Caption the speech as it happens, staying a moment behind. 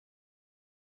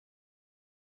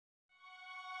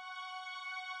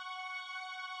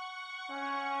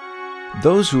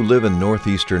Those who live in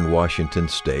northeastern Washington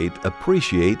state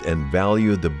appreciate and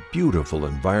value the beautiful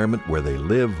environment where they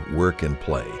live, work, and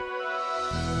play.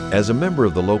 As a member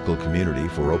of the local community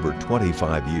for over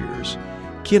 25 years,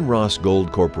 Kinross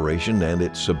Gold Corporation and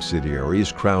its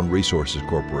subsidiaries Crown Resources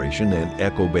Corporation and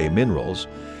Echo Bay Minerals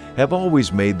have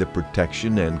always made the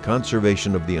protection and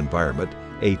conservation of the environment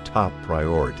a top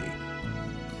priority.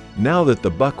 Now that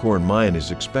the Buckhorn mine is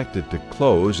expected to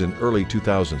close in early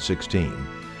 2016,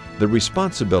 the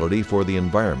responsibility for the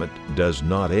environment does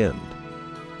not end.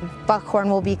 Buckhorn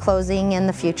will be closing in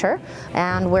the future,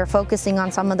 and we're focusing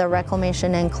on some of the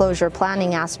reclamation and closure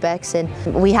planning aspects, and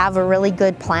we have a really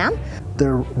good plan.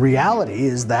 The reality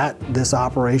is that this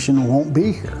operation won't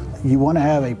be here. You want to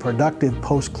have a productive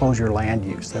post-closure land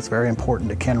use. That's very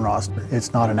important to Kinross.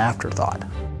 It's not an afterthought.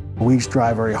 We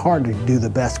strive very hard to do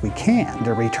the best we can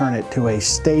to return it to a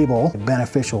stable,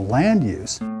 beneficial land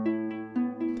use.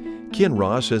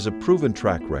 Kinross has a proven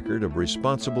track record of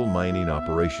responsible mining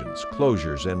operations,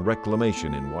 closures, and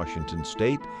reclamation in Washington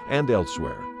state and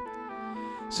elsewhere.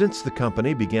 Since the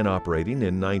company began operating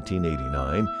in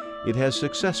 1989, it has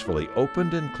successfully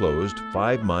opened and closed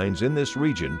 5 mines in this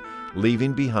region,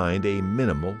 leaving behind a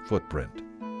minimal footprint.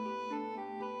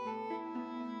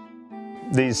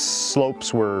 These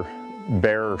slopes were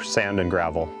bare sand and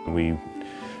gravel. We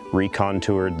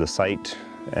recontoured the site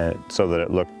so that it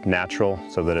looked natural,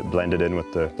 so that it blended in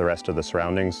with the rest of the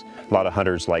surroundings. A lot of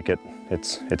hunters like it.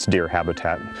 It's deer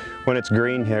habitat. When it's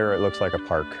green here, it looks like a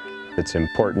park. It's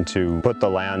important to put the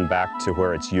land back to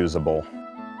where it's usable.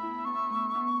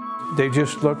 They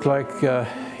just looked like,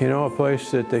 you know, a place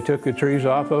that they took the trees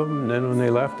off of them, and then when they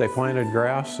left, they planted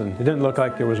grass, and it didn't look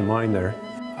like there was a mine there.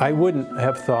 I wouldn't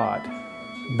have thought,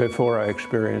 before I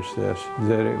experienced this,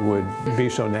 that it would be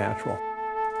so natural.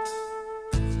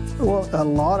 Well, a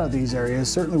lot of these areas,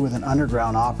 certainly with an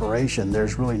underground operation,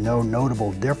 there's really no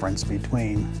notable difference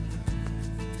between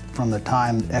from the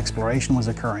time exploration was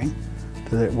occurring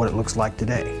to what it looks like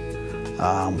today.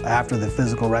 After the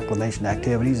physical reclamation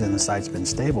activities and the site's been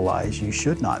stabilized, you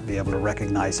should not be able to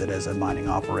recognize it as a mining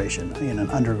operation in an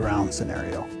underground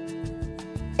scenario.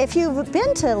 If you've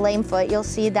been to Lamefoot, you'll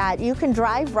see that you can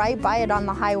drive right by it on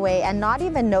the highway and not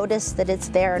even notice that it's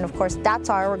there. And of course,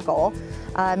 that's our goal,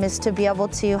 is to be able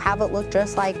to have it look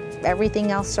just like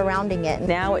everything else surrounding it.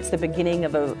 Now it's the beginning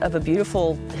of a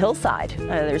beautiful hillside.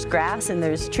 There's grass and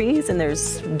there's trees and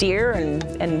there's deer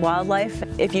and wildlife.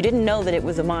 If you didn't know that it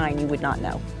was a mine, you would not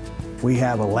know. We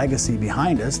have a legacy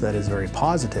behind us that is very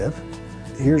positive.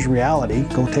 Here's reality.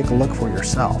 Go take a look for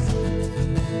yourself.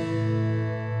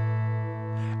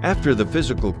 After the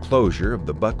physical closure of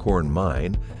the Buckhorn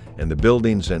mine and the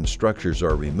buildings and structures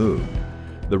are removed,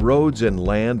 the roads and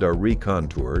land are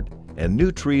recontoured and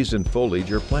new trees and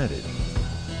foliage are planted.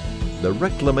 The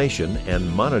reclamation and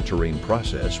monitoring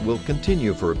process will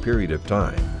continue for a period of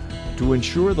time to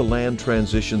ensure the land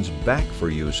transitions back for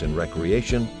use in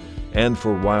recreation and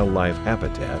for wildlife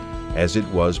habitat as it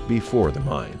was before the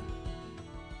mine.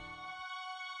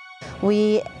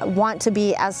 We want to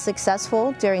be as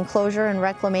successful during closure and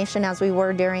reclamation as we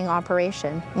were during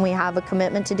operation. We have a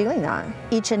commitment to doing that.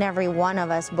 Each and every one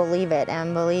of us believe it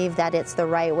and believe that it's the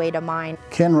right way to mine.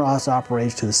 Kinross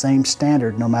operates to the same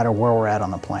standard no matter where we're at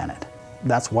on the planet.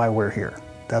 That's why we're here.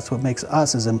 That's what makes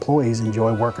us as employees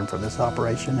enjoy working for this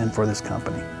operation and for this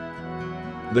company.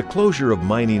 The closure of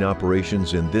mining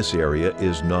operations in this area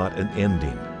is not an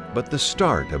ending, but the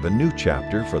start of a new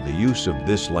chapter for the use of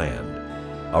this land.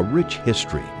 A rich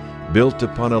history built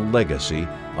upon a legacy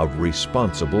of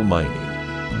responsible mining.